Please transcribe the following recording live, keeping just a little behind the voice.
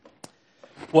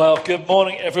Well, good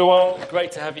morning, everyone.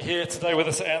 Great to have you here today with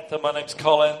us at Anthem. My name's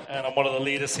Colin, and I'm one of the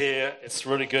leaders here. It's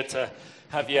really good to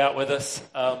have you out with us.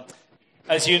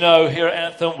 As you know, here at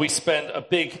Anthem, we spend a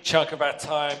big chunk of our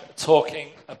time talking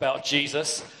about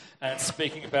Jesus and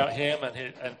speaking about him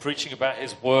and preaching about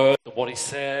his word and what he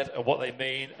said and what they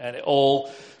mean. And it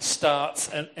all starts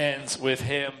and ends with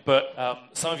him. But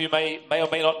some of you may or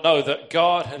may not know that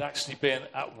God had actually been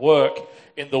at work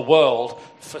in the world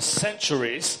for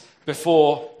centuries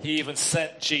before he even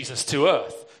sent Jesus to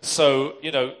earth. So,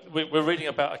 you know, we're reading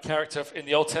about a character in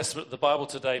the Old Testament of the Bible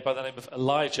today by the name of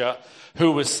Elijah,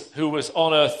 who was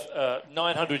on earth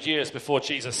 900 years before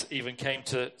Jesus even came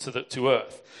to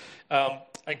earth.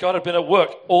 And God had been at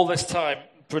work all this time,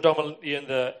 predominantly in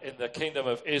the kingdom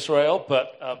of Israel,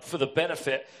 but for the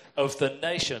benefit of the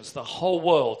nations, the whole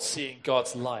world seeing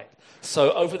God's light.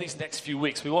 So over these next few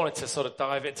weeks, we wanted to sort of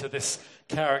dive into this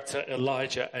character,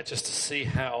 Elijah, and just to see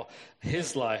how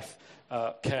his life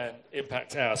can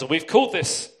impact ours. And we've called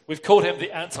him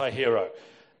the anti-hero.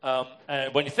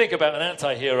 And when you think about an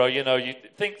anti-hero, you know, you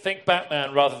think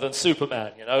Batman rather than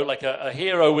Superman, you know, like a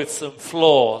hero with some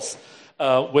flaws,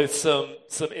 with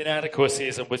some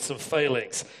inadequacies and with some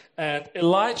failings. And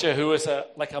Elijah, who is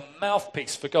like a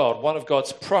mouthpiece for God, one of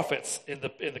God's prophets in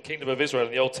the kingdom of Israel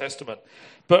in the Old Testament.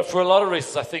 But for a lot of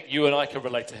reasons, I think you and I can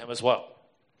relate to him as well.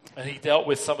 And he dealt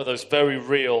with some of those very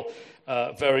real,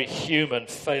 very human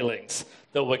failings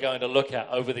that we're going to look at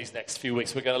over these next few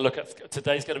weeks. We're going to look at,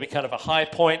 today's going to be kind of a high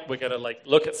point. We're going to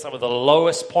look at some of the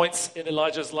lowest points in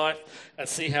Elijah's life and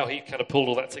see how he kind of pulled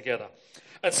all that together.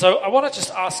 And so I want to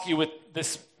just ask you with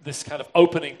this kind of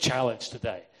opening challenge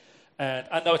today. And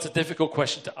I know it's a difficult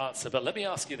question to answer, but let me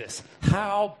ask you this.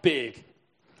 How big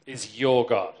is your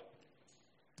God?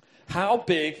 How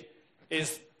big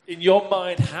is, in your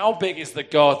mind, how big is the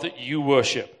God that you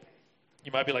worship?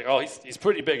 You might be like, oh, he's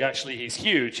pretty big, actually. He's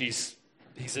huge. He's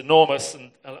enormous.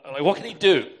 And what can he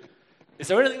do? Is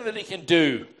there anything that he can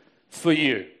do for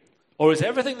you? Or is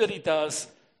everything that he does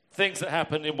things that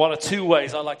happen in one or two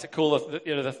ways? I like to call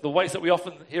the ways that we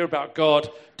often hear about God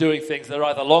doing things. They're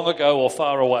either long ago or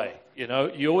far away. You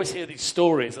know, you always hear these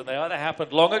stories, and they either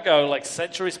happened long ago, like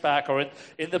centuries back, or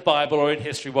in the Bible or in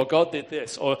history. Well, God did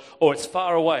this, or it's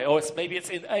far away, or maybe it's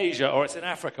in Asia, or it's in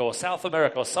Africa, or South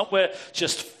America, or somewhere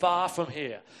just far from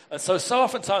here. And so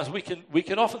oftentimes we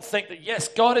can often think that yes,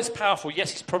 God is powerful.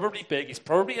 Yes, he's probably big, he's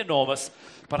probably enormous,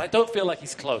 but I don't feel like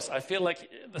he's close. I feel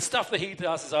like the stuff that he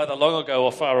does is either long ago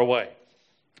or far away.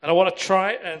 And I want to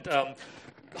try and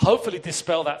hopefully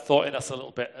dispel that thought in us a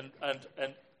little bit,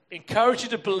 and encourage you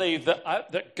to believe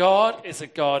that God is a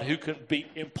God who can beat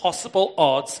impossible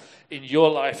odds in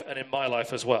your life and in my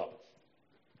life as well.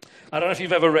 I don't know if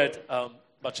you've ever read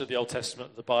much of the Old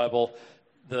Testament of the Bible.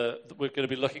 We're going to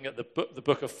be looking at the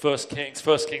book of 1 Kings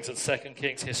and 2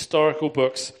 Kings, historical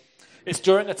books. It's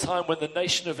during a time when the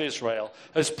nation of Israel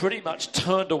has pretty much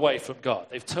turned away from God.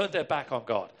 They've turned their back on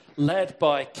God, led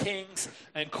by kings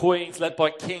and queens, led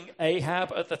by King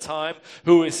Ahab at the time,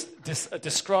 who is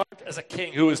described as a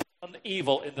king who has done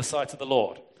evil in the sight of the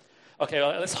Lord. Okay,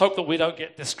 well, let's hope that we don't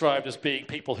get described as being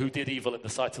people who did evil in the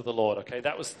sight of the Lord. Okay,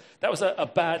 that was a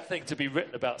bad thing to be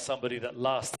written about somebody that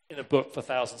lasted in a book for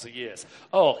thousands of years.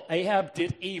 Oh, Ahab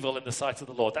did evil in the sight of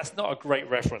the Lord. That's not a great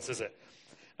reference, is it?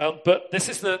 But this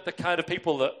is the kind of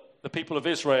people that the people of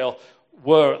Israel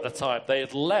were at the time. They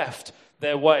had left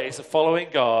their ways of following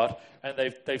God, and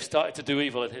they've started to do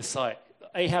evil in his sight.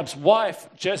 Ahab's wife,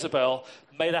 Jezebel,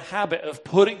 made a habit of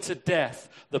putting to death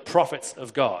the prophets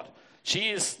of God. She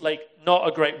is like not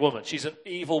a great woman. She's an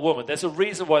evil woman. There's a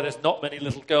reason why there's not many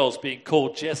little girls being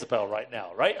called Jezebel right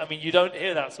now, right? I mean, you don't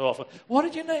hear that so often. What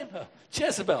did you name her?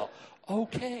 Jezebel.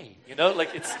 Okay. You know, like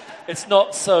it's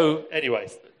not so.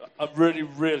 Anyways, I'm really,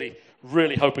 really,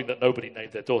 really hoping that nobody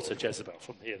named their daughter Jezebel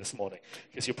from here this morning,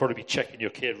 because you'll probably be checking your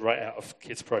kid right out of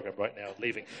kids program right now,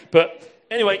 leaving. But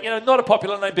anyway, you know, not a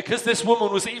popular name because this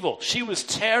woman was evil. She was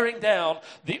tearing down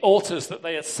the altars that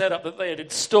they had set up, that they had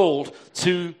installed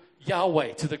to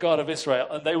Yahweh, to the God of Israel,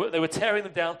 and they were tearing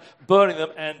them down, burning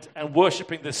them, and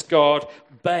worshiping this god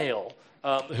Baal,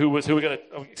 who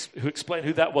explain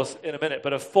who that was in a minute,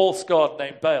 but a false god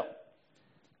named Baal.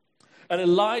 And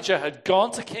Elijah had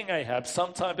gone to King Ahab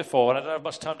sometime before, and I don't have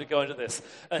much time to go into this,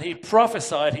 and he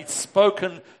prophesied, he'd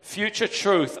spoken future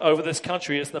truth over this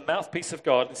country as the mouthpiece of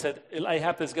God, and said,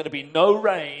 Ahab, there's going to be no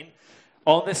rain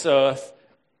on this earth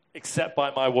except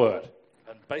by my word.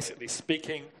 And basically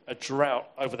speaking a drought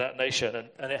over that nation,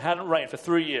 and it hadn't rained for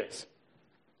 3 years.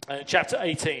 And in chapter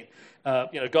 18,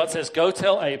 God says, go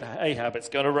tell Ahab it's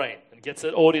going to rain, and gets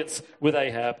an audience with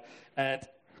Ahab, and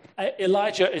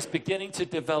Elijah is beginning to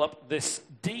develop this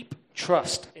deep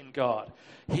trust in God.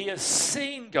 He has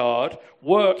seen God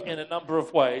work in a number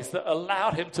of ways that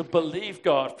allowed him to believe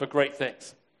God for great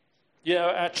things. You know,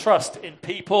 our trust in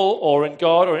people or in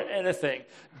God or in anything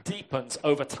deepens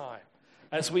over time.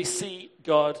 As we see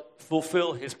God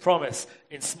fulfill his promise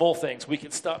in small things, we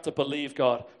can start to believe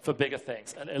God for bigger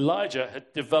things. And Elijah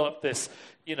had developed this,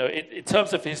 you know, in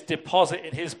terms of his deposit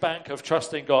in his bank of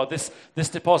trusting God, this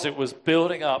deposit was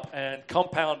building up and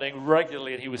compounding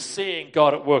regularly, and he was seeing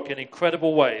God at work in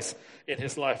incredible ways in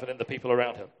his life and in the people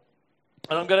around him.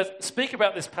 And I'm going to speak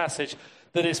about this passage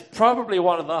that is probably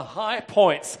one of the high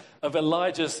points of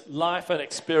Elijah's life and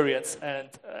experience and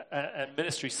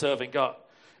ministry serving God.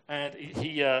 And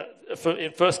he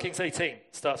in 1 Kings 18,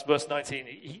 starts verse 19.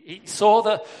 He saw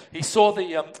the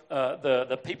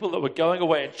people that were going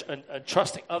away and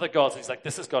trusting other gods. And he's like,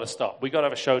 this has got to stop. We've got to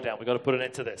have a showdown. We've got to put an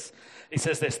end to this. He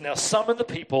says this, now summon the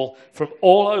people from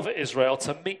all over Israel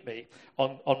to meet me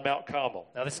on Mount Carmel.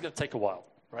 Now this is going to take a while,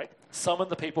 right? Summon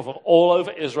the people from all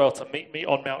over Israel to meet me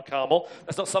on Mount Carmel.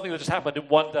 That's not something that just happened in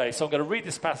one day. So I'm going to read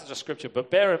this passage of scripture,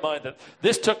 but bear in mind that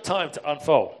this took time to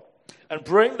unfold. And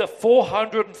bring the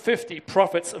 450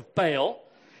 prophets of Baal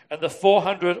and the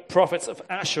 400 prophets of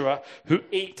Asherah who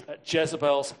eat at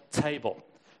Jezebel's table.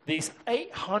 These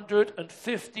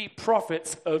 850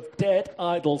 prophets of dead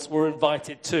idols were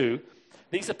invited too.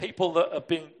 These are people that have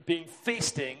been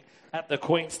feasting at the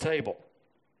queen's table.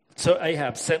 So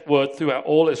Ahab sent word throughout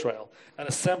all Israel and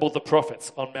assembled the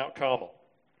prophets on Mount Carmel.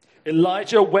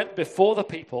 Elijah went before the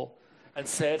people and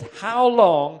said, how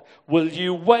long will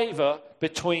you waver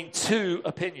between two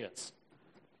opinions?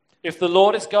 If the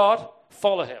Lord is God,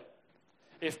 follow him.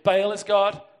 If Baal is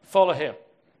God, follow him.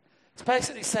 It's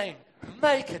basically saying,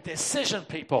 make a decision,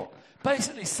 people.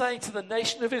 Basically saying to the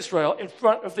nation of Israel in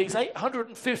front of these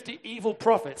 850 evil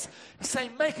prophets, he's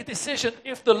saying, make a decision.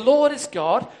 If the Lord is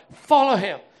God, follow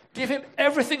him. Give him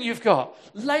everything you've got.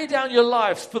 Lay down your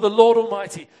lives for the Lord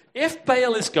Almighty. If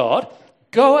Baal is God,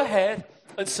 go ahead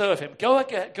and serve him. Go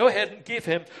ahead and give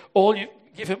him all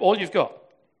you've got.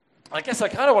 I guess I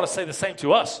kind of want to say the same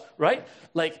to us, right?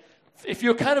 Like, if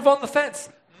you're kind of on the fence,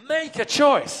 make a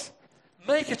choice.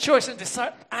 Make a choice and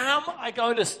decide, am I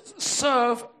going to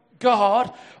serve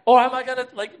God, or am I going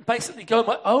to basically go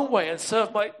my own way and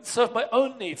serve my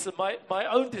own needs and my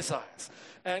own desires,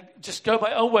 and just go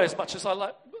my own way as much as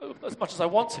I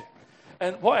want to.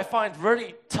 And what I find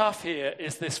really tough here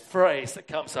is this phrase that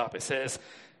comes up. It says,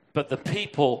 but the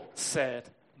people said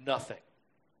nothing.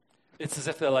 It's as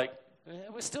if they're like,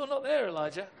 we're still not there,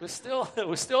 Elijah. We're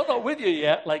still not with you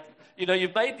yet. Like, you know,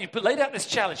 you've laid out this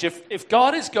challenge. If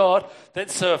God is God, then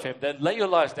serve him. Then lay your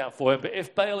lives down for him. But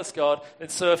if Baal is God, then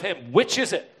serve him. Which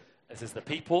is it? It says the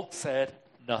people said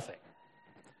nothing.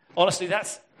 Honestly,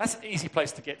 that's an easy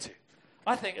place to get to.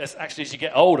 I think as you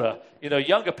get older, you know,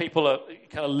 younger people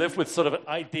kind of live with sort of an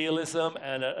idealism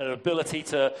and an ability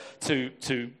to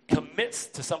commit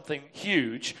to something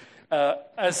huge.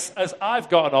 As I've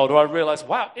gotten older, I realize,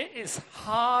 wow, it is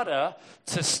harder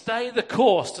to stay the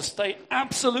course, to stay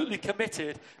absolutely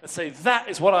committed and say, that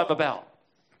is what I'm about.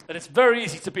 And it's very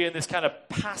easy to be in this kind of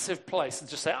passive place and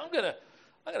just say, I'm going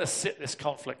to sit this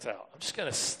conflict out. I'm just going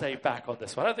to stay back on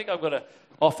this one. I don't think I'm going to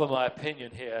offer my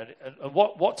opinion here. And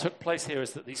what took place here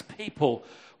is that these people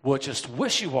were just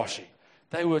wishy-washy.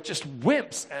 They were just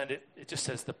wimps. And it just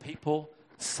says the people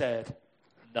said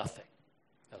nothing.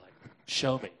 They're like,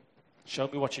 show me. Show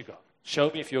me what you got.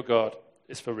 Show me if your God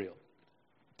is for real.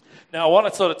 Now, I want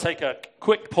to sort of take a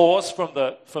quick pause from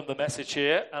the message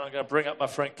here, and I'm going to bring up my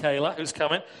friend Kayla, who's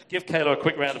coming. Give Kayla a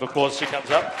quick round of applause as she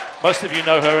comes up. Most of you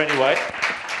know her anyway.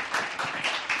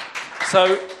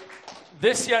 So,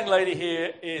 this young lady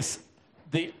here is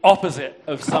the opposite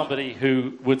of somebody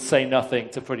who would say nothing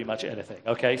to pretty much anything,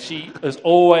 okay? She is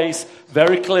always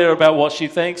very clear about what she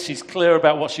thinks. She's clear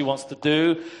about what she wants to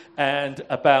do, and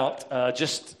about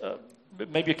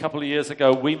maybe a couple of years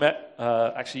ago, we met,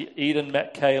 Eden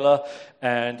met Kayla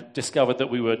and discovered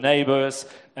that we were neighbors,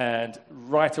 and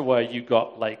right away you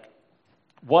got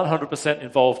 100%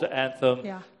 involved at Anthem.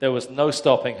 Yeah. There was no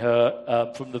stopping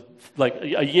her. From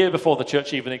a year before the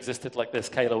church even existed like this,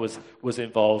 Kayla was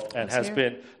involved and has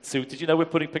been. So did you know we're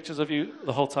putting pictures of you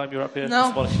the whole time you were up here?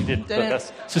 No, well, she didn't. But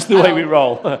that's just the way we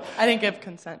roll. I didn't give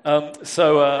consent.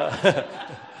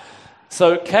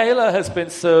 So Kayla has been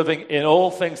serving in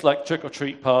all things like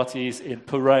trick-or-treat parties, in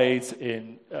parades,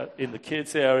 in the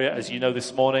kids area. As you know,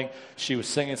 this morning, she was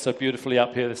singing so beautifully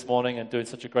up here this morning and doing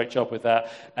such a great job with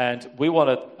that. And we want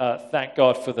to thank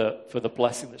God for the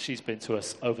blessing that she's been to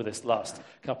us over this last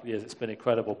couple of years. It's been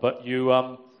incredible. But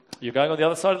you're going on the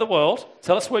other side of the world.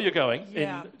 Tell us where you're going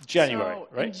in January,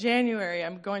 right? In January,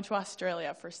 I'm going to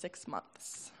Australia for 6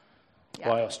 months. Yeah.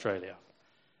 Why Australia?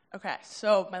 Okay,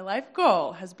 so my life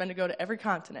goal has been to go to every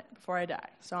continent before I die.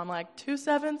 So I'm like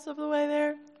 2/7 of the way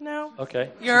there now. Okay.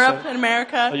 Europe and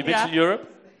America. Oh, you've been to Europe?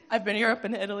 I've been to Europe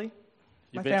and Italy.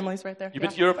 My family's right there. You've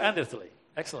been to Europe and Italy.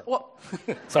 Excellent. Well,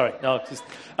 sorry, no, just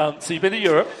so you've been to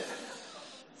Europe.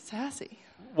 Sassy.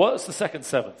 What's the second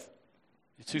seventh?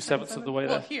 You're 2/7 of the way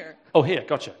there? Well, here. Oh, here,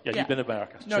 gotcha. Yeah, you've been to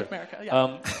America. North America,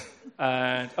 yeah.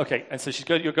 And so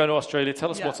you're going to Australia.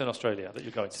 Tell us what's in Australia that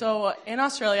you're going to. So in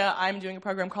Australia, I'm doing a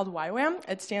program called YWAM.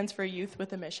 It stands for Youth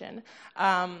with a Mission.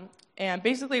 And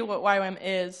basically what YWAM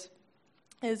is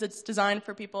it's designed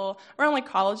for people around like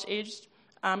college-aged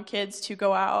kids to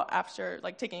go out after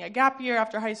like taking a gap year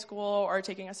after high school or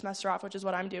taking a semester off, which is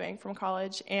what I'm doing from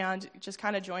college, and just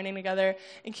kind of joining together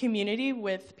in community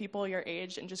with people your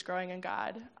age and just growing in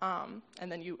God.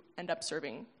 And then you end up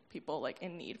serving people like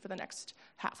in need for the next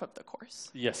half of the course.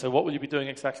 Yeah, so what will you be doing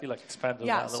exactly? Like expand on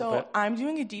that a little bit. Yeah, so I'm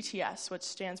doing a DTS, which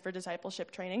stands for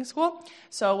Discipleship Training School.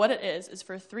 So what it is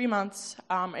for 3 months,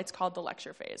 it's called the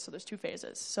lecture phase. So there's 2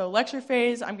 phases. So lecture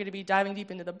phase, I'm going to be diving deep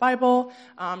into the Bible,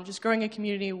 just growing a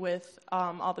community with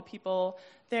all the people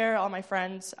there, all my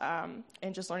friends, and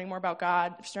just learning more about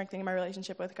God, strengthening my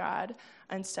relationship with God,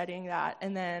 and studying that.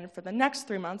 And then for the next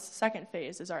 3 months, the second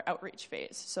phase is our outreach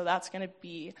phase. So that's going to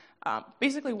be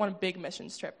basically one big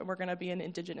missions trip, and we're going to be in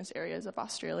indigenous areas of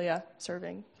Australia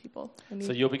serving people in need.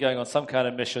 So you'll be going on some kind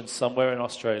of mission somewhere in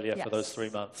Australia for those 3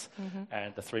 months, Mm-hmm.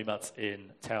 and the 3 months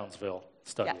in Townsville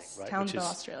studying, right? Townsville, which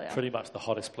is Australia. Pretty much the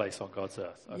hottest place on God's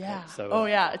earth. Okay? Yeah. So,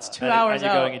 it's 2 hours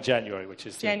and you're out. going in January, which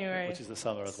is the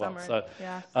summer as well.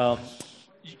 So,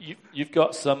 you've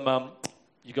got some.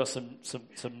 You got some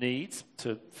needs,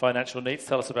 financial needs.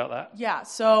 Tell us about that. Yeah,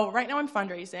 so right now I'm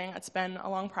fundraising. It's been a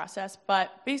long process,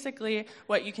 but basically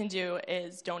what you can do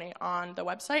is donate on the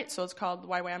website. So it's called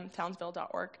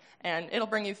ywamtownsville.org, and it'll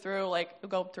bring you through, you'll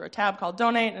go through a tab called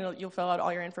Donate, and you'll fill out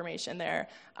all your information there,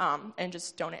 and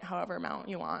just donate however amount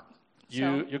you want.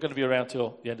 You're going to be around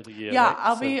till the end of the year, yeah,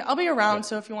 right? I'll be around.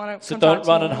 So if you want to, so don't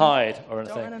run and hide or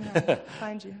anything. Don't run and hide.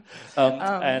 Find you.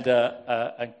 And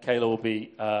Kayla will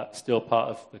be still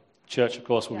part of the church. Of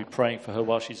course, we'll be praying for her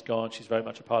while she's gone. She's very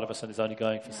much a part of us and is only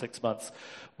going for 6 months.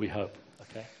 We hope.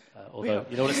 Okay. Although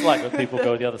you know what it's like when people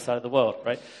go to the other side of the world,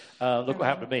 right? Look what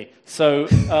happened to me. So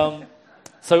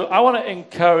I want to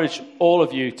encourage all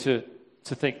of you to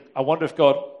think. I wonder if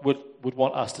God would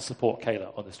want us to support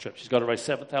Kayla on this trip. She's got to raise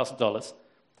 $7,000.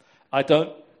 I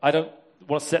don't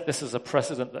want to set this as a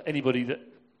precedent that anybody that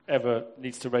ever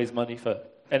needs to raise money for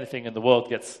anything in the world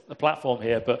gets a platform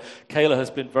here, but Kayla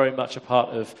has been very much a part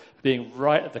of being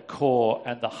right at the core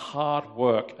and the hard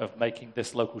work of making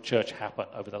this local church happen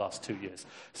over the last 2 years.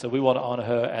 So we want to honor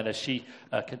her, and as she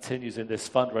continues in this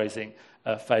fundraising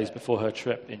phase before her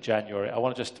trip in January, I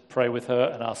want to just pray with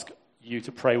her and ask you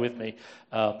to pray with me,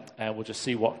 and we'll just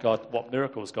see what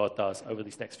miracles God does over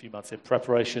these next few months in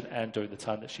preparation and during the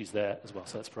time that she's there as well.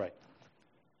 So let's pray.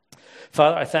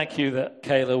 Father, I thank you that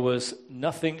Kayla was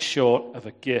nothing short of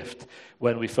a gift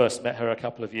when we first met her a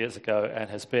couple of years ago, and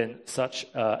has been such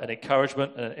an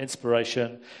encouragement and an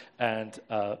inspiration, and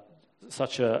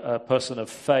such a person of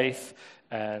faith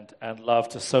and love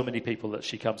to so many people that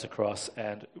she comes across.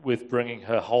 And with bringing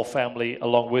her whole family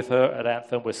along with her at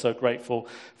Anthem, we're so grateful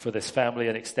for this family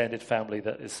and extended family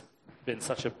that has been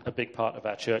such a big part of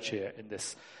our church here in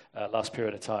this last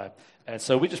period of time. And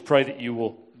so we just pray that you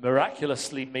will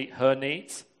miraculously meet her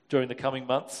needs during the coming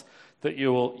months, that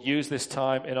you will use this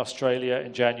time in Australia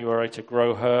in January to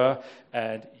grow her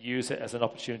and use it as an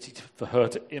opportunity for her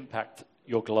to impact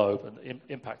your globe and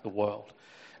impact the world.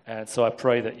 And so I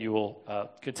pray that you will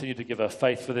continue to give her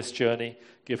faith for this journey,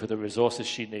 give her the resources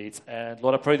she needs. And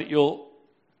Lord, I pray that you'll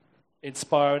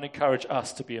inspire and encourage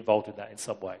us to be involved in that in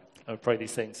some way. And I pray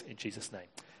these things in Jesus' name.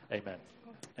 Amen.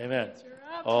 Amen.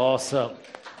 Awesome.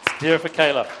 Let's hear it for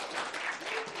Kayla.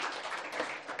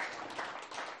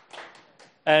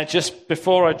 And just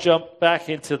before I jump back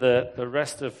into the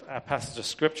rest of our passage of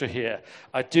Scripture here,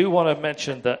 I do want to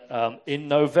mention that in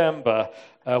November,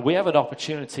 we have an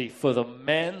opportunity for the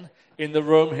men in the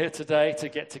room here today to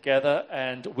get together,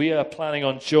 and we are planning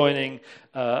on joining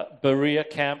Berea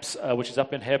Camps, which is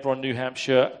up in Hebron, New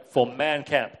Hampshire, for Man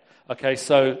Camp. Okay,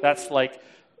 so that's like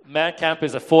Man Camp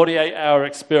is a 48-hour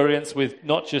experience with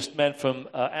not just men from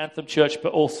Anthem Church,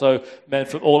 but also men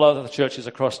from all other churches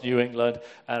across New England,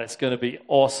 and it's going to be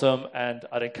awesome, and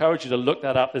I'd encourage you to look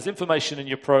that up. There's information in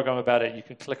your program about it. You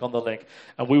can click on the link,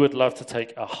 and we would love to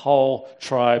take a whole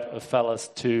tribe of fellas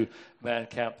to Man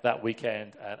Camp that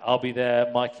weekend, and I'll be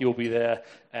there, Mikey will be there,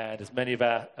 and as many of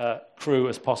our crew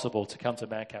as possible to come to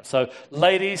Man Camp. So,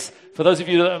 ladies, for those of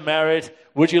you that are married,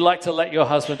 would you like to let your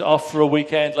husband off for a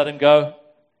weekend, let him go?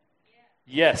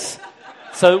 Yes.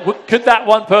 So could that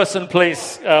one person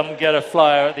please get a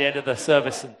flyer at the end of the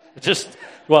service? And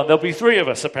there'll be 3 of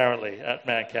us apparently at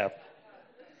Man Camp.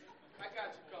 I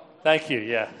got you, Colin. Thank you,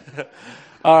 yeah.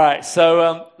 All right,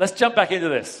 so let's jump back into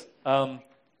this.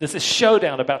 There's this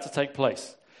showdown about to take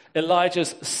place.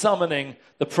 Elijah's summoning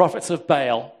the prophets of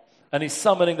Baal, and he's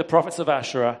summoning the prophets of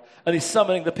Asherah, and he's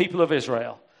summoning the people of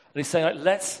Israel. And he's saying,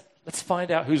 let's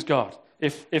find out who's God.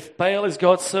 If Baal is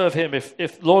God, serve him.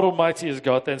 If Lord Almighty is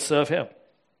God, then serve him.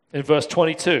 In verse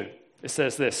 22, it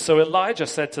says this. So Elijah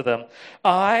said to them,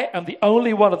 I am the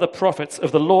only one of the prophets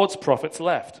of the Lord's prophets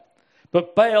left.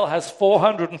 But Baal has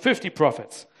 450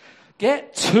 prophets.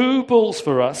 Get 2 bulls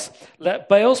for us. Let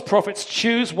Baal's prophets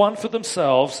choose one for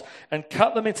themselves and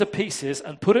cut them into pieces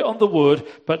and put it on the wood,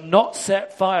 but not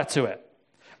set fire to it.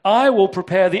 I will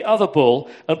prepare the other bull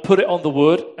and put it on the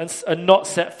wood and not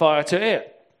set fire to it.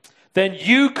 Then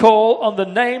you call on the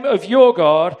name of your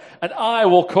God, and I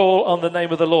will call on the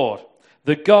name of the Lord.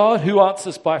 The God who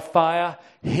answers by fire,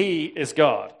 he is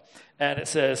God. And it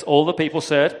says, all the people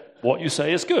said, what you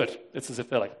say is good. It's as if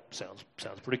they're like, sounds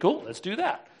pretty cool, let's do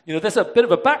that. You know, there's a bit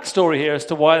of a backstory here as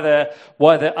to why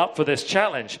they're up for this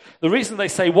challenge. The reason they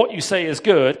say what you say is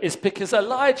good is because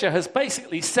Elijah has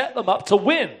basically set them up to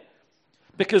win.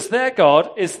 Because their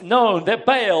God is known, their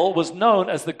Baal was known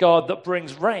as the God that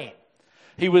brings rain.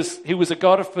 He was a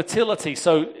god of fertility,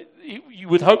 so you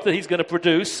would hope that he's going to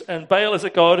produce, and Baal is a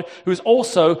god who's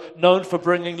also known for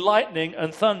bringing lightning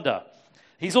and thunder.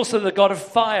 He's also the god of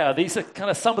fire. These are kind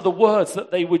of some of the words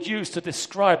that they would use to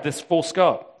describe this false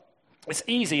god. It's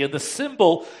easy, and the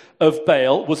symbol of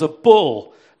Baal was a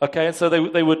bull. Okay, and so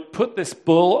they would put this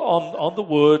bull on the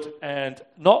wood and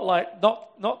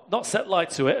not set light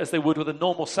to it as they would with a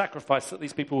normal sacrifice that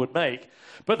these people would make,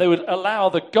 but they would allow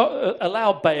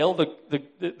Baal,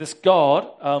 this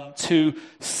god, to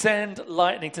send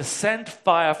lightning, to send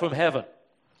fire from heaven,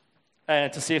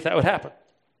 and to see if that would happen.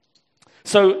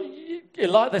 So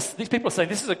these people are saying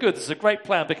this is a great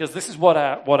plan because this is what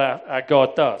our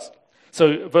God does.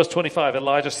 So verse 25,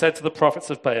 Elijah said to the prophets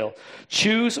of Baal,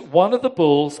 choose one of the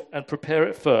bulls and prepare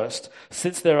it first,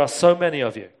 since there are so many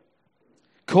of you.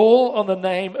 Call on the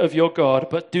name of your God,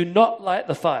 but do not light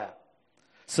the fire.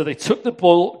 So they took the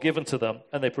bull given to them,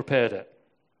 and they prepared it.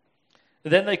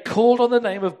 Then they called on the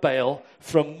name of Baal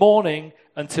from morning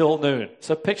until noon.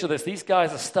 So picture this. These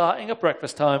guys are starting at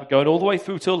breakfast time, going all the way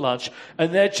through till lunch,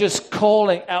 and they're just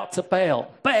calling out to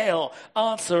Baal. Baal,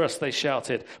 answer us, they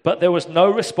shouted. But there was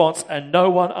no response, and no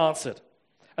one answered.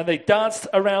 And they danced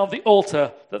around the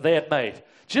altar that they had made.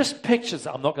 Just picture,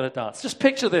 I'm not going to dance. Just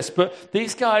picture this, but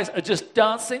these guys are just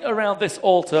dancing around this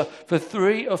altar for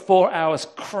 3 or 4 hours,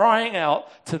 crying out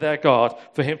to their God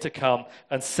for him to come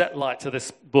and set light to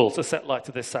this bull, to set light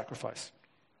to this sacrifice.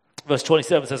 Verse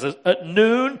 27 says, at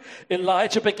noon,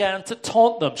 Elijah began to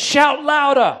taunt them. Shout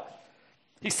louder,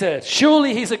 he said.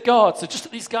 Surely he's a god. So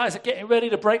just these guys are getting ready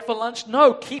to break for lunch?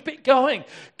 No, keep it going.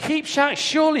 Keep shouting.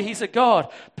 Surely he's a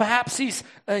god. Perhaps he's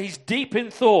deep in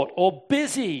thought or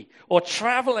busy or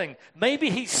traveling.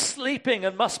 Maybe he's sleeping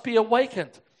and must be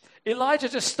awakened. Elijah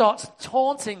just starts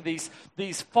taunting these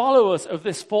followers of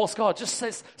this false god.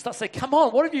 Starts saying, come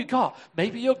on, what have you got?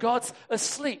 Maybe your God's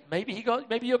asleep. Maybe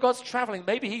your God's traveling.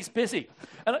 Maybe he's busy.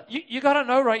 And you got to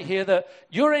know right here that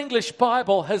your English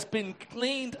Bible has been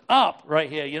cleaned up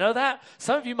right here. You know that?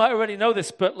 Some of you might already know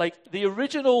this, but like the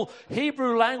original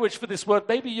Hebrew language for this word,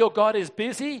 maybe your God is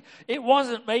busy, it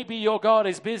wasn't maybe your God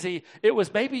is busy. It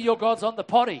was maybe your God's on the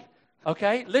potty.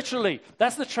 Okay, literally,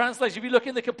 that's the translation. If you look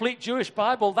in the complete Jewish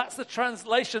Bible, that's the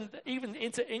translation even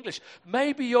into English.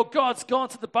 Maybe your God's gone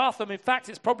to the bathroom. In fact,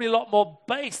 it's probably a lot more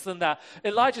base than that.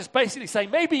 Elijah's basically saying,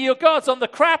 maybe your God's on the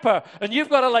crapper, and you've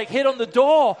got to like hit on the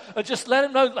door and just let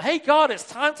him know, hey, God, it's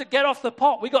time to get off the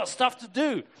pot. We got stuff to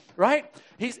do, right?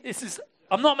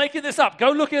 I'm not making this up. Go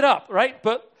look it up, right?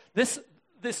 But this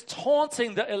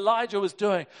taunting that Elijah was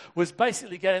doing was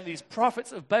basically getting these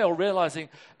prophets of Baal realizing,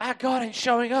 our God ain't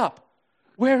showing up.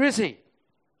 Where is he?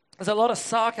 There's a lot of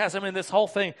sarcasm in this whole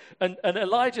thing. And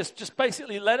Elijah just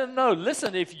basically let him know,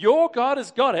 listen, if your God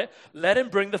has got it, let him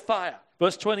bring the fire.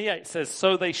 Verse 28 says,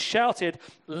 so they shouted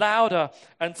louder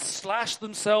and slashed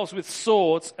themselves with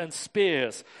swords and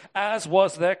spears, as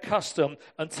was their custom,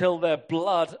 until their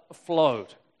blood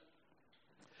flowed.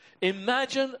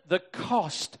 Imagine the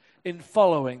cost in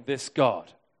following this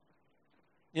God.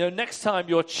 You know, next time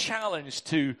you're challenged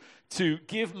to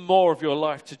give more of your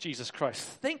life to Jesus Christ,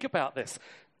 think about this.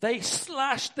 They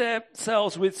slashed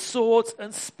themselves with swords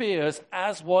and spears,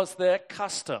 as was their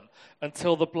custom,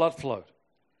 until the blood flowed.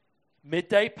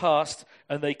 Midday passed,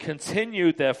 and they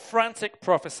continued their frantic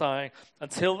prophesying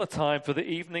until the time for the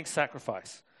evening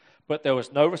sacrifice. But there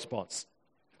was no response.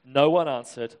 No one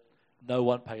answered. No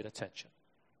one paid attention.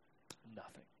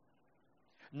 Nothing.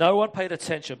 No one paid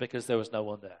attention because there was no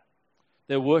one there.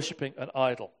 They're worshiping an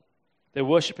idol. They're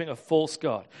worshiping a false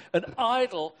god. An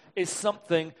idol is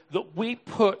something that we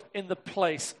put in the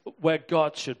place where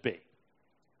God should be.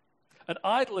 An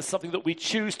idol is something that we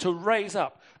choose to raise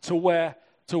up to where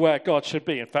God should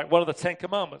be. In fact, one of the 10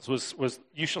 Commandments was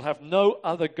you shall have no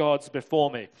other gods before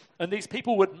me. And these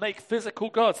people would make physical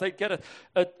gods. They'd get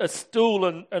a stool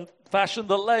and fashion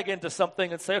the leg into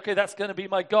something and say, okay, that's going to be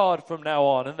my God from now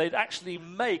on. And they'd actually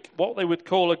make what they would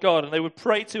call a god, and they would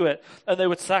pray to it, and they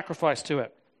would sacrifice to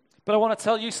it. But I want to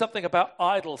tell you something about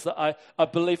idols that I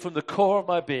believe from the core of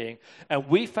my being. And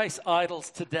we face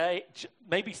idols today.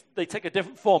 Maybe they take a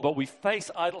different form, but we face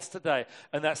idols today.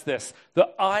 And that's this. The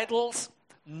idols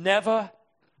never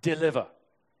deliver.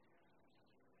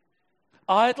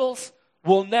 Idols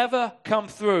will never come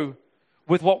through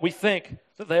with what we think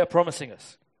that they are promising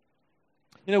us.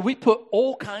 You know, we put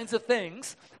all kinds of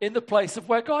things in the place of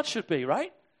where God should be,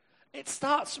 right? It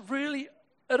starts really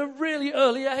at a really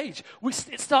early age.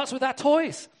 It starts with our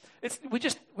toys.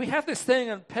 We have this thing,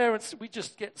 and parents, we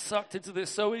just get sucked into this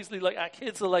so easily. Like, our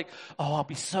kids are like, oh, I'll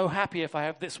be so happy if I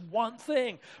have this one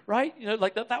thing, right? You know,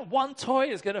 like that one toy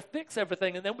is going to fix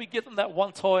everything. And then we give them that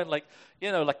one toy, and like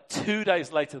 2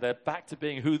 days later, they're back to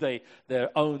being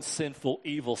their own sinful,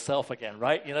 evil self again,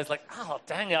 right? You know, it's like, oh,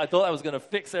 dang it, I thought I was going to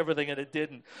fix everything, and it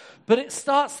didn't. But it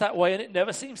starts that way, and it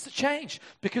never seems to change,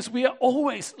 because we are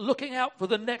always looking out for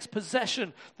the next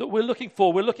possession that we're looking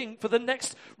for. We're looking for the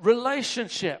next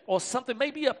relationship or something.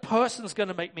 Maybe a person's going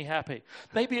to make me happy.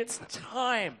 Maybe it's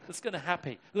time that's going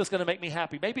to make me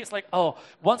happy. Maybe it's like, oh,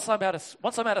 once I'm out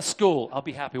of school, I'll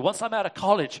be happy. Once I'm out of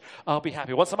college, I'll be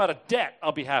happy. Once I'm out of debt,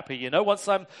 I'll be happy. You know, once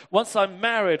I'm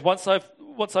married, once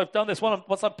I've done this,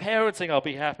 once I'm parenting, I'll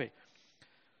be happy.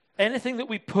 Anything that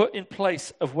we put in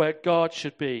place of where God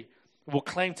should be will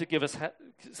claim to give us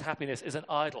happiness is an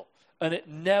idol, and it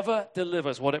never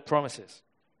delivers what it promises.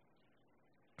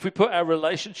 If we put our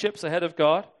relationships ahead of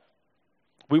God,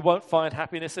 we won't find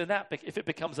happiness in that if it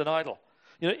becomes an idol.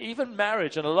 You know, even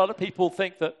marriage, and a lot of people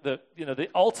think that the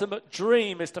ultimate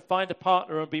dream is to find a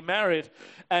partner and be married,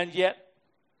 and yet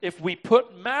if we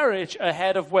put marriage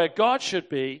ahead of where God should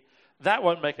be, that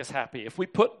won't make us happy. If we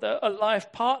put a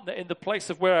life partner in the place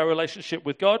of where our relationship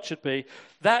with God should be,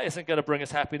 that isn't going to bring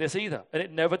us happiness either, and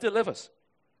it never delivers.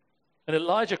 And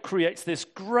Elijah creates this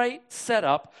great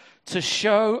setup to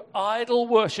show idol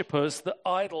worshippers that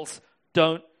idols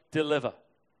don't deliver.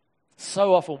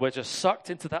 So often we're just sucked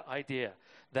into that idea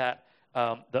that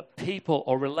people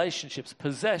or relationships,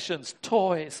 possessions,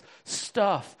 toys,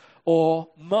 stuff, or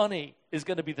money is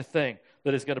going to be the thing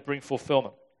that is going to bring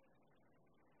fulfillment.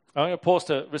 I'm going to pause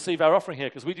to receive our offering here,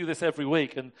 because we do this every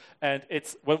week, and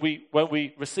it's when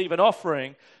we receive an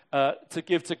offering to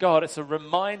give to God, it's a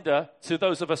reminder to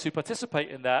those of us who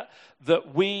participate in that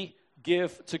we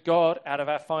give to God out of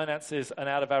our finances and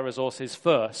out of our resources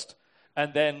first,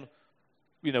 and then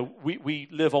we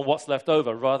live on what's left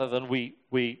over, rather than we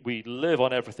live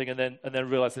on everything and then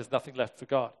realize there's nothing left for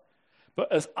God. But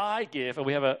as I give, and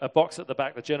we have a box at the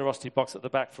back, the generosity box at the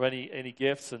back for any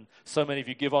gifts, and so many of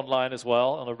you give online as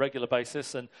well on a regular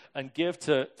basis, and give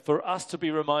for us to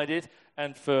be reminded,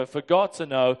 and for God to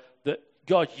know that,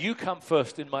 God, you come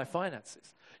first in my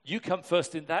finances. You come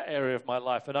first in that area of my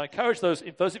life. And I encourage those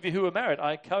of you who are married,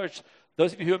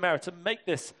 to make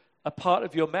this a part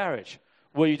of your marriage,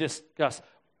 where you discuss,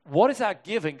 what is our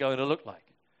giving going to look like?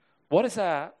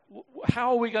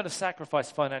 How are we going to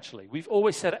sacrifice financially? We've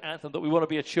always said at Anthem that we want to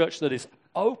be a church that is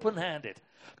open-handed,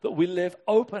 that we live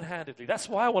open-handedly. That's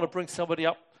why I want to bring somebody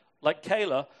up like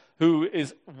Kayla, who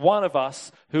is one of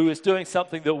us, who is doing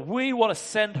something that we want to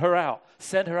send her out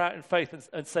in faith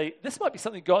and say, this might be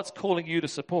something God's calling you to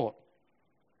support.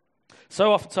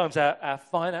 So oftentimes our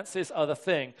finances are the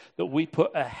thing that we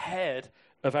put ahead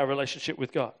of our relationship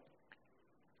with God.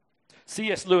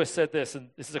 C.S. Lewis said this, and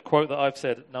this is a quote that I've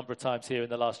said a number of times here in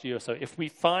the last year or so. If we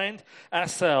find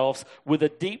ourselves with a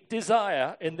deep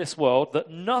desire in this world that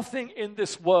nothing in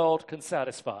this world can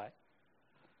satisfy,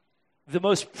 the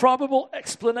most probable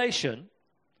explanation,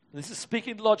 this is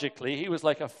speaking logically, he was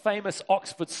like a famous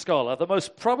Oxford scholar, the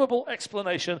most probable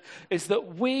explanation is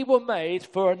that we were made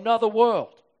for another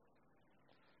world.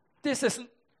 This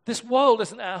world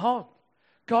isn't our home.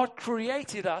 God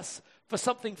created us for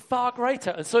something far greater.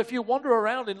 And so if you wander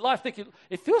around in life thinking,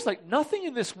 it feels like nothing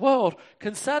in this world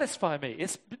can satisfy me,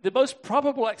 it's the most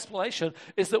probable explanation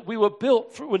is that we were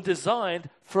built and designed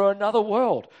for another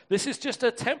world. This is just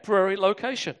a temporary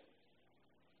location.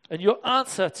 And your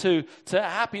answer to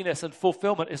happiness and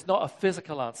fulfillment is not a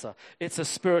physical answer. It's a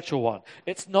spiritual one.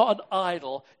 It's not an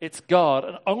idol. It's God.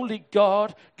 And only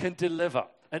God can deliver.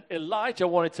 And Elijah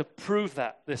wanted to prove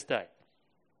that this day.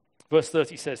 Verse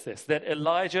 30 says this, Then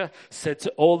Elijah said to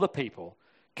all the people,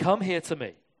 Come here to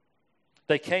me.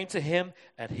 They came to him,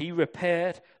 and he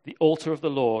repaired the altar of the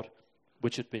Lord,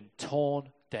 which had been torn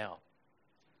down.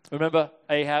 Remember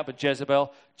Ahab and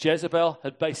Jezebel? Jezebel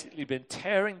had basically been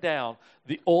tearing down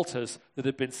the altars that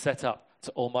had been set up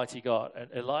to Almighty God. And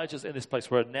Elijah's in this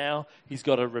place where now he's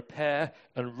got to repair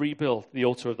and rebuild the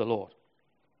altar of the Lord.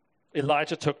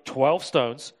 Elijah took 12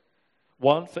 stones,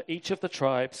 one for each of the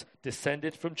tribes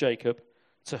descended from Jacob,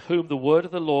 to whom the word of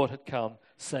the Lord had come,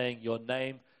 saying, Your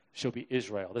name shall be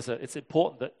Israel. It's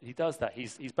important that he does that.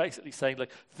 He's basically saying, like,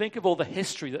 think of all the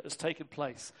history that has taken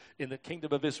place in the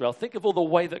kingdom of Israel. Think of all the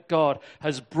way that God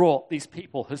has brought these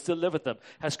people, has delivered them,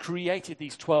 has created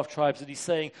these 12 tribes. And he's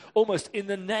saying, almost in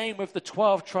the name of the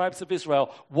 12 tribes of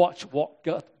Israel, watch what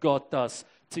God does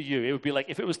to you. It would be like,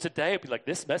 if it was today, it'd be like,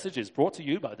 this message is brought to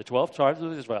you by the 12 tribes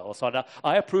of Israel. So now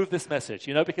I approve this message,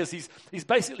 because he's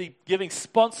basically giving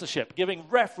sponsorship, giving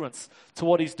reference to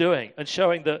what he's doing and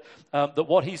showing that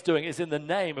what he's doing is in the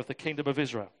name of the kingdom of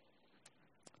Israel.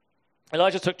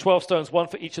 Elijah took 12 stones, one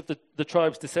for each of the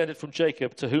tribes descended from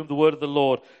Jacob, to whom the word of the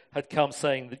Lord had come,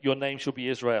 saying that your name shall be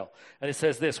Israel. And it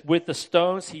says this, with the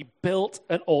stones he built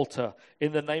an altar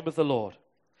in the name of the Lord.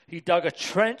 He dug a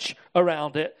trench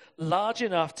around it, large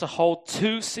enough to hold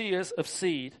 2 seahs of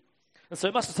seed. And so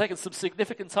it must have taken some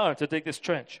significant time to dig this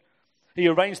trench. He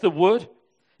arranged the wood.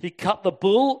 He cut the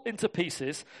bull into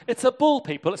pieces. It's a bull,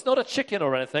 people. It's not a chicken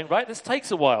or anything, right? This takes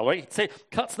a while, right? He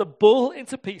cuts the bull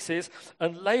into pieces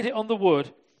and laid it on the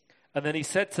wood. And then he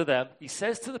said to them, he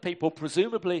says to the people,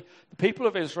 presumably the people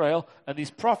of Israel and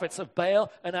these prophets of Baal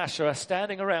and Asherah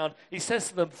standing around, he says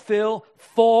to them, fill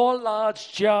 4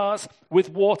 large jars with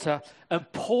water and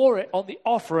pour it on the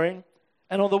offering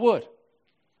and on the wood.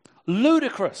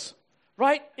 Ludicrous,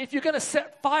 right? If you're going to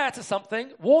set fire to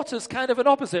something, water's kind of an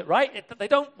opposite, right? They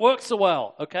don't work so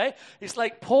well, okay? It's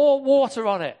like pour water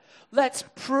on it. Let's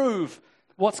prove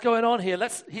what's going on here.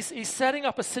 He's setting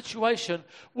up a situation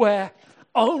where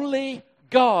only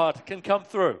God can come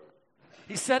through.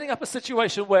 He's setting up a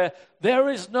situation where there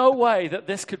is no way that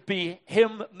this could be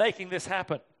him making this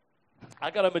happen. I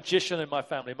got a magician in my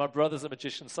family. My brother's a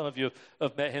magician. Some of you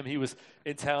have met him. He was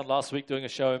in town last week doing a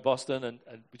show in Boston, and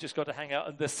we just got to hang out.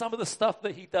 And there's some of the stuff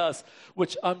that he does,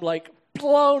 which I'm like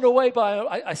blown away by.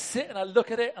 I sit and I look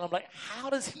at it, and I'm like, how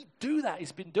does he do that?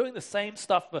 He's been doing the same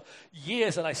stuff for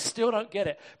years, and I still don't get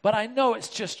it. But I know it's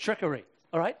just trickery.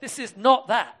 All right, this is not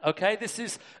that, okay? This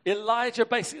is Elijah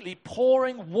basically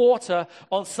pouring water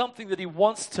on something that he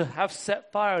wants to have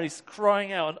set fire. He's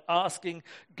crying out and asking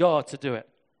God to do it.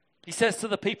 He says to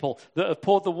the people that have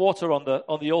poured the water on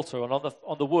the altar and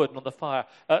on the wood and on the fire,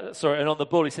 and on the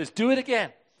bull, he says, do it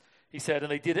again. He said,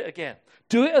 and they did it again.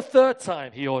 Do it a 3rd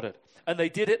time, he ordered, and they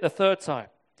did it the 3rd time.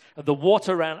 And the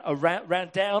water ran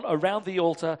down around the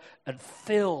altar and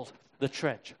filled the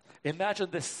trench. Imagine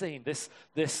this scene, this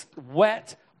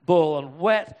wet bull and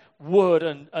wet wood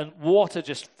and water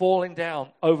just falling down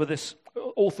over this,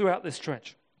 all throughout this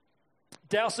trench.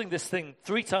 Dousing this thing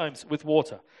 3 times with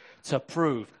water to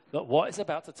prove that what is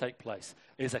about to take place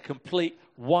is a complete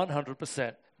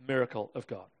 100% miracle of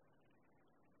God.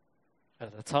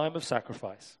 And at the time of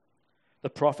sacrifice, the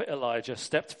prophet Elijah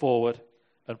stepped forward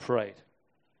and prayed.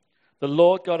 The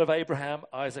Lord God of Abraham,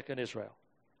 Isaac, and Israel,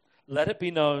 let it be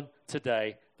known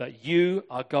today that you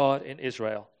are God in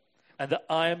Israel, and that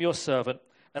I am your servant,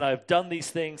 and I have done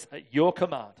these things at your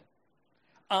command.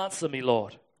 Answer me,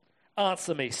 Lord.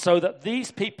 Answer me, so that these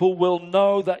people will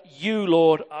know that you,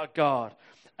 Lord, are God,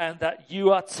 and that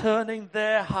you are turning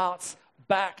their hearts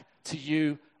back to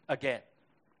you again.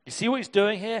 You see what he's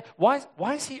doing here? Why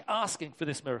is he asking for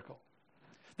this miracle?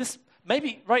 This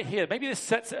maybe right here, maybe this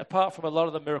sets it apart from a lot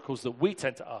of the miracles that we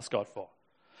tend to ask God for.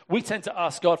 We tend to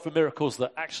ask God for miracles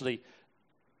that actually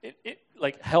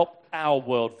like help our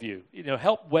worldview,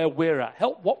 help where we're at,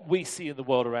 help what we see in the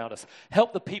world around us,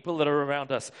 help the people that are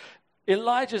around us.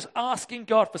 Elijah's asking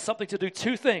God for something to do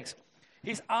two things.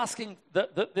 He's asking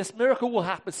that this miracle will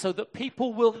happen so that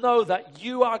people will know that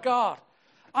you are God.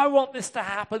 I want this to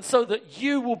happen so that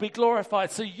you will be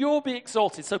glorified, so you'll be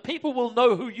exalted, so people will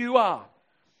know who you are,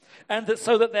 and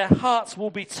so that their hearts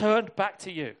will be turned back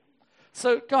to you.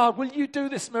 So, God, will you do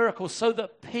this miracle so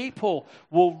that people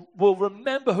will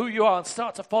remember who you are and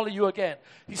start to follow you again?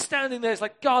 He's standing there, he's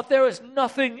like, God, there is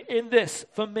nothing in this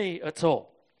for me at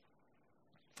all.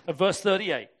 And verse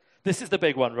 38, this is the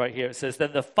big one right here. It says,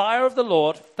 then the fire of the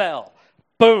Lord fell,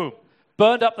 boom,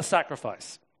 burned up the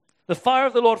sacrifice. The fire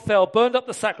of the Lord fell, burned up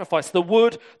the sacrifice, the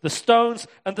wood, the stones,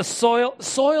 and the soil.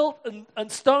 Soil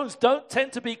and stones don't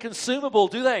tend to be consumable,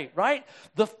 do they? Right?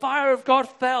 The fire of God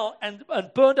fell and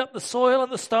burned up the soil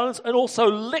and the stones and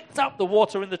also licked up the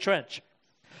water in the trench.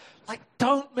 Like,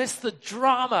 don't miss the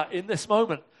drama in this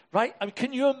moment, right? I mean,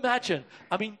 can you imagine?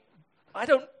 I mean, I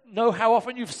don't know how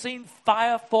often you've seen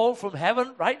fire fall from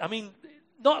heaven, right? I mean,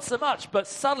 not so much, but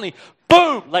suddenly,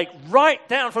 boom, like right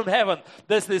down from heaven,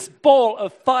 there's this ball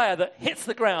of fire that hits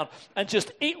the ground and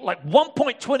just like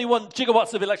 1.21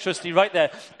 gigawatts of electricity right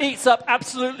there. Eats up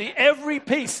absolutely every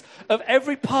piece of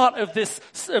every part of this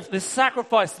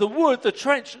sacrifice, the wood, the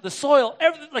trench, the soil,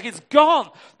 everything, like it's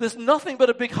gone. There's nothing but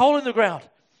a big hole in the ground.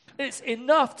 It's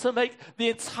enough to make the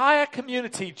entire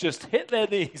community just hit their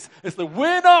knees. It's the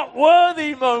we're not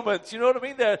worthy moments. You know what I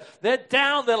mean? They're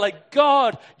down. They're like,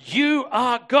 God, you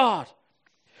are God.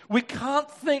 We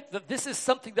can't think that this is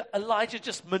something that Elijah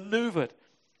just maneuvered.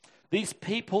 These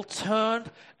people turned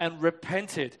and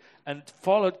repented and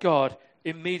followed God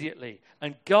immediately.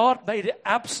 And God made it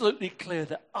absolutely clear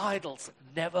that idols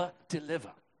never deliver.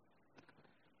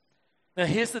 Now,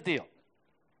 here's the deal.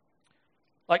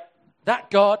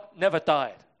 That God never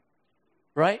died,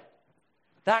 right?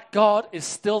 That God is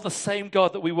still the same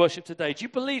God that we worship today. Do you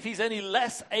believe he's any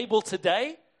less able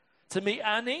today to meet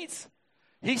our needs?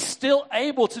 He's still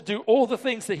able to do all the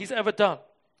things that he's ever done.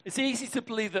 It's easy to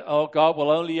believe that, oh, God will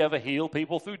only ever heal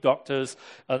people through doctors.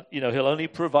 He'll only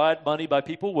provide money by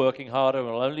people working harder.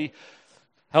 He'll only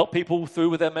help people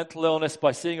through with their mental illness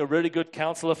by seeing a really good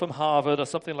counselor from Harvard or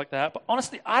something like that. But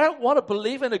honestly, I don't want to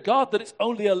believe in a God that is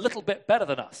only a little bit better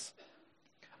than us.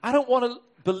 I don't want to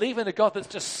believe in a God that's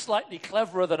just slightly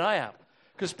cleverer than I am.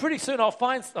 Because pretty soon I'll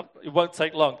find, it won't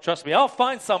take long, trust me, I'll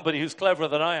find somebody who's cleverer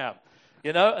than I am,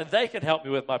 and they can help me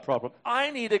with my problem.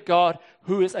 I need a God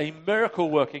who is a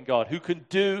miracle-working God, who can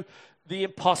do the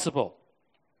impossible.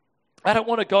 I don't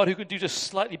want a God who can do just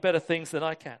slightly better things than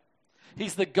I can.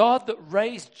 He's the God that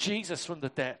raised Jesus from the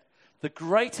dead. The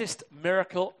greatest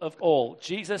miracle of all.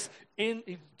 Jesus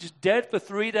just dead for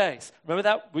 3 days. Remember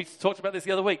that? We talked about this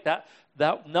the other week. That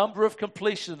number of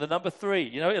completion, the number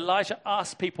 3. Elijah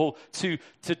asked people to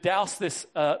douse this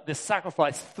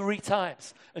sacrifice 3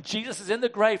 times. And Jesus is in the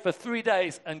grave for 3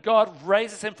 days, and God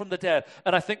raises him from the dead.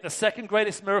 And I think the second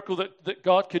greatest miracle that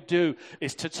God could do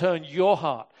is to turn your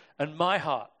heart and my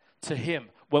heart to him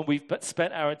when we've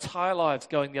spent our entire lives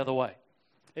going the other way.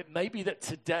 It may be that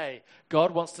today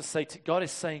God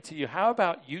is saying to you, how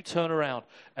about you turn around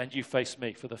and you face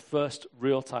me for the first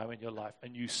real time in your life,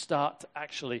 and you start to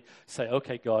actually say,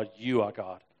 okay, God, you are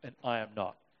God and I am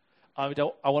not. I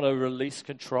want to release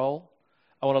control.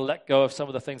 I want to let go of some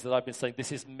of the things that I've been saying.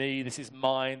 This is me, this is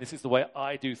mine, this is the way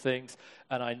I do things.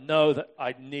 And I know that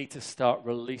I need to start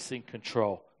releasing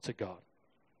control to God.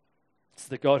 It's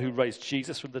the God who raised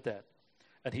Jesus from the dead.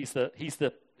 And he's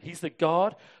the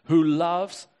God who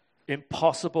loves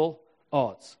impossible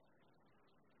odds.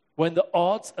 When the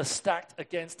odds are stacked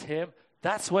against him,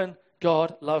 that's when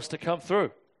God loves to come through.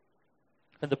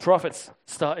 And the prophets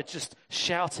started just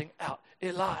shouting out,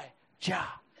 Elijah,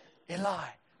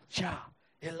 Elijah,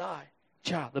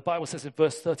 Elijah. The Bible says in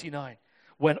verse 39,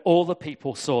 when all the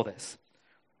people saw this,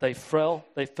 they fell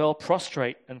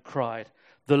prostrate and cried,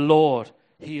 the Lord,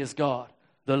 he is God.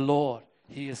 The Lord,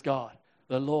 he is God.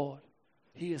 The Lord,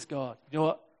 he is God. You know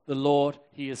what the Lord,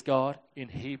 he is God in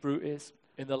Hebrew is?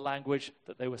 In the language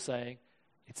that they were saying,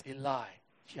 it's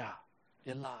Elijah.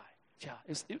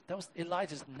 That was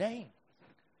Elijah's name.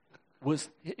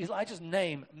 Elijah's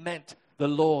name meant the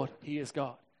Lord, he is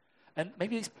God. And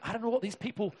maybe I don't know what these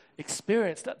people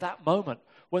experienced at that moment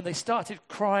when they started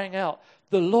crying out,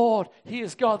 the Lord, he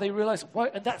is God. They realized,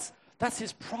 and that's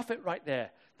his prophet right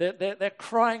there. They're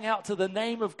crying out to the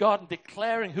name of God and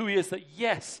declaring who he is, that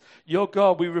yes, you're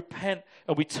God, we repent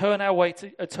and we turn our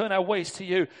ways to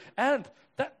you. And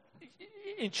that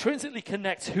intrinsically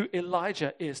connects who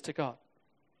Elijah is to God.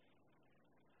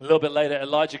 A little bit later,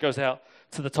 Elijah goes out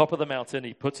to the top of the mountain.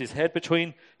 He puts his head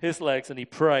between his legs and he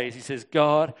prays. He says,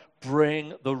 God,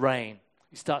 bring the rain.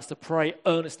 He starts to pray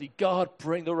earnestly, God,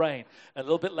 bring the rain. And a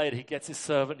little bit later, he gets his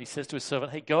servant, and he says to his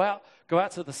servant, hey, go out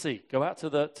to the sea, go out to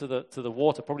the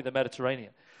water, probably the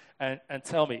Mediterranean, and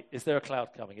tell me, is there a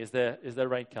cloud coming? Is there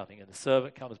rain coming? And the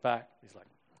servant comes back. He's like,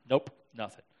 nope,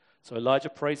 nothing. So Elijah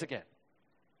prays again.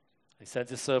 He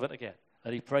sends his servant again,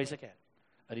 and he prays again,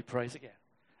 and he prays again,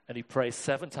 and he prays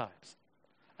 7 times.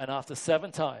 And after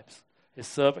 7 times, his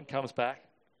servant comes back.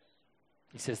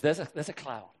 He says, there's a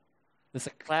cloud. There's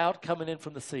a cloud coming in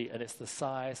from the sea, and it's the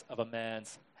size of a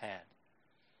man's hand.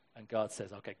 And God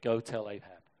says, okay, go tell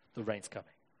Ahab, the rain's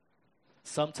coming.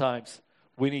 Sometimes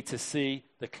we need to see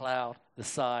the cloud the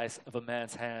size of a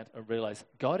man's hand and realize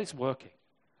God is working.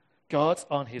 God's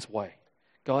on his way.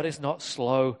 God is not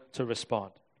slow to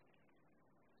respond.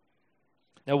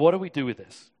 Now, what do we do with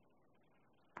this?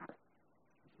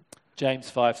 James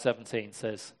 5:17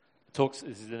 says, this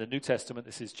is in the New Testament.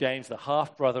 This is James, the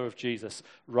half-brother of Jesus,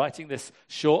 writing this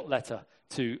short letter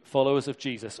to followers of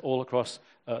Jesus all across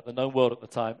the known world at the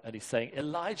time. And he's saying,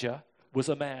 Elijah was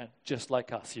a man just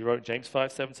like us. He wrote in James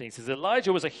 5:17, he says,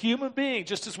 Elijah was a human being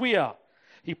just as we are.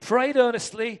 He prayed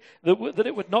earnestly that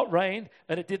it would not rain,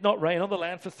 and it did not rain on the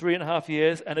land for 3.5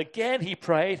 years. And again he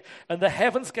prayed, and the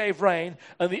heavens gave rain,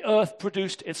 and the earth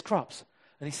produced its crops.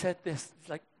 And he said this,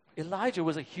 like, Elijah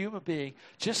was a human being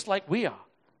just like we are.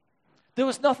 There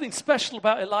was nothing special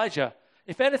about Elijah.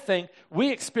 If anything,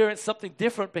 we experienced something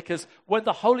different because when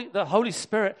the Holy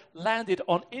Spirit landed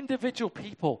on individual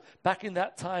people back in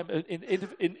that time,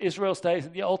 in Israel's days,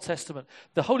 in the Old Testament,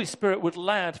 the Holy Spirit would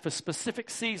land for specific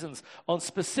seasons on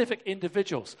specific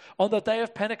individuals. On the day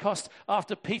of Pentecost,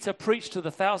 after Peter preached to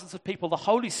the thousands of people, the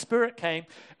Holy Spirit came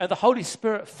and the Holy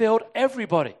Spirit filled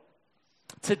everybody.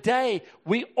 Today,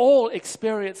 we all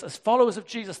experience, as followers of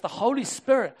Jesus, the Holy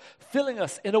Spirit filling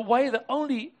us in a way that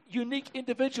only unique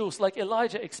individuals like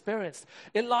Elijah experienced.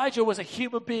 Elijah was a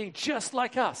human being just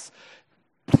like us.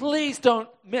 Please don't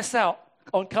miss out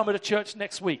on coming to church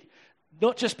next week.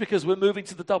 Not just because we're moving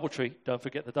to the Doubletree, don't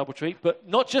forget the Doubletree, but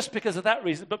not just because of that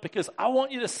reason, but because I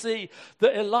want you to see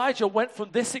that Elijah went from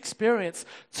this experience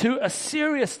to a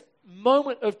serious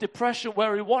moment of depression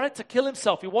where he wanted to kill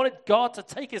himself. He wanted God to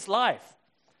take his life.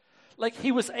 Like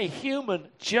he was a human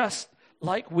just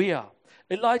like we are.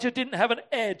 Elijah didn't have an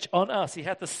edge on us. He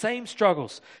had the same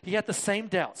struggles. He had the same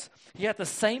doubts. He had the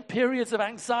same periods of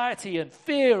anxiety and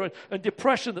fear and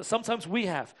depression that sometimes we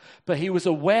have. But he was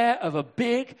aware of a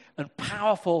big and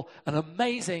powerful and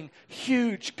amazing,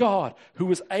 huge God who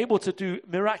was able to do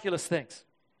miraculous things.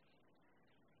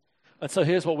 And so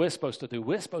here's what we're supposed to do.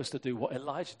 We're supposed to do what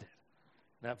Elijah did.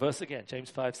 Now, verse again,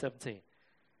 James 5:17.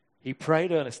 He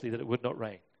prayed earnestly that it would not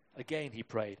rain. Again he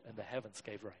prayed, and the heavens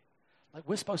gave rain. Like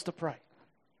we're supposed to pray.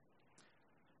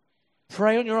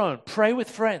 Pray on your own. Pray with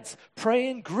friends. Pray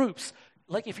in groups.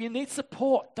 Like if you need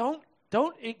support, don't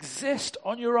exist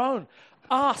on your own.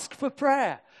 Ask for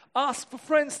prayer. Ask for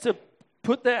friends to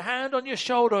put their hand on your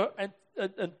shoulder and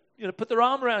put their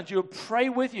arm around you and pray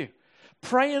with you.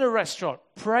 Pray in a restaurant.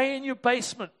 Pray in your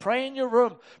basement. Pray in your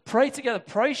room. Pray together.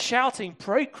 Pray shouting.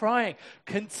 Pray crying.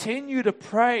 Continue to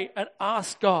pray and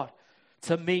ask God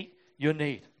to meet your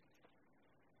need.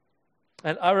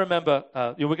 And I remember,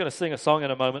 we're going to sing a song in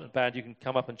a moment, and band, you can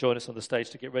come up and join us on the stage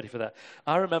to get ready for that.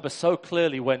 I remember so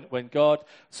clearly when God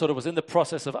sort of was in the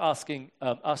process of asking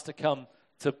us to come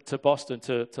to Boston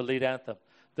to lead Anthem,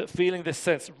 that feeling this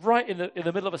sense right in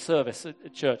the middle of a service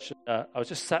at church. I was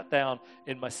just sat down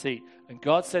in my seat, and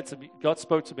God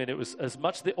spoke to me, and it was as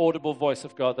much the audible voice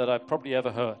of God that I've probably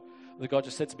ever heard. That God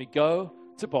just said to me, go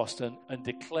to Boston and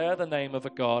declare the name of a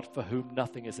God for whom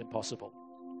nothing is impossible.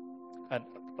 And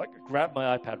I grabbed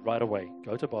my iPad right away.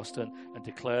 Go to Boston and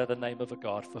declare the name of a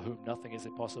God for whom nothing is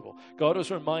impossible. God was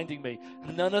reminding me,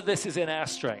 none of this is in our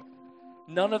strength.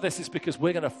 None of this is because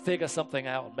we're going to figure something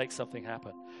out and make something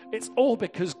happen. It's all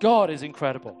because God is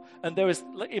incredible. And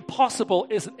impossible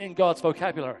isn't in God's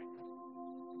vocabulary.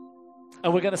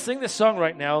 And we're going to sing this song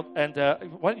right now. And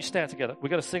why don't you stand together? We're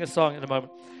going to sing a song in a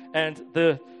moment. And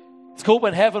it's called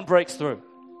When Heaven Breaks Through.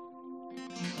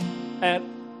 And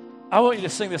I want you to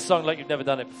sing this song like you've never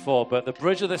done it before. But the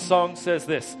bridge of this song says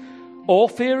this. All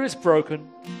fear is broken.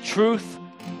 Truth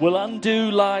will undo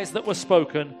lies that were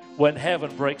spoken when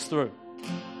heaven breaks through.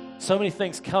 So many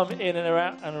things come in and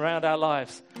around our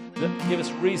lives that give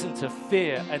us reason to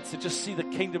fear and to just see the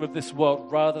kingdom of this world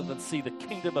rather than see the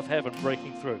kingdom of heaven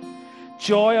breaking through.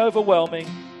 Joy overwhelming,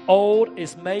 old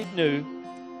is made new,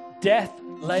 death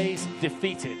lays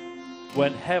defeated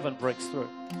when heaven breaks through.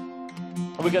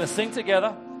 And we're going to sing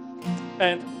together.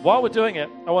 And while we're doing it,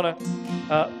 I want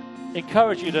to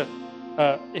encourage you to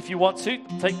if you want to,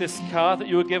 take this card that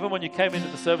you were given when you came into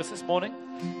the service this morning,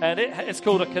 and it's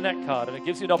called a Connect card, and it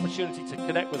gives you an opportunity to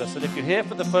connect with us. And if you're here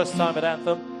for the first time at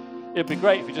Anthem, it'd be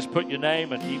great if you just put your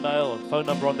name and email and phone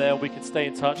number on there. We can stay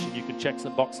in touch, and you can check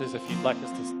some boxes if you'd like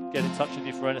us to get in touch with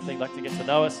you for anything, like to get to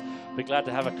know us. We're glad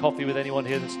to have a coffee with anyone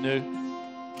here that's new.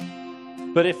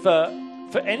 But if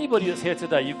for anybody that's here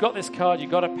today, you've got this card,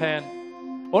 you've got a pen,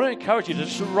 I want to encourage you to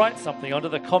just write something under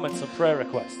the comments and prayer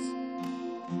requests.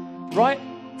 Write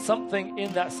something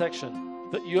in that section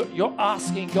that you're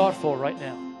asking God for right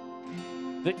now.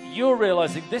 That you're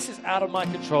realizing this is out of my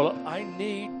control. I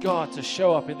need God to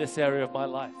show up in this area of my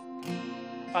life.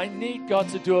 I need God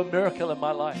to do a miracle in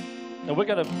my life. And we're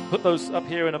going to put those up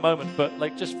here in a moment. But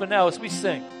just for now, as we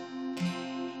sing,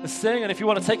 and if you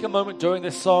want to take a moment during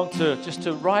this song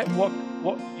to write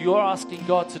what you're asking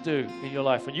God to do in your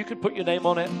life. And you can put your name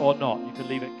on it or not. You can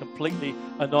leave it completely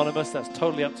anonymous. That's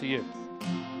totally up to you.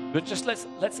 But just let's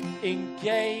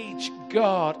engage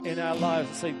God in our lives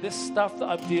and say, this stuff that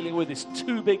I'm dealing with is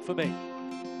too big for me.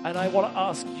 And I want to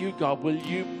ask you, God, will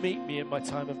you meet me in my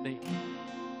time of need?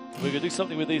 We're going to do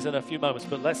something with these in a few moments,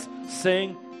 but let's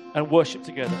sing and worship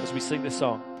together as we sing this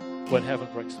song, When Heaven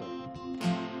Breaks Through.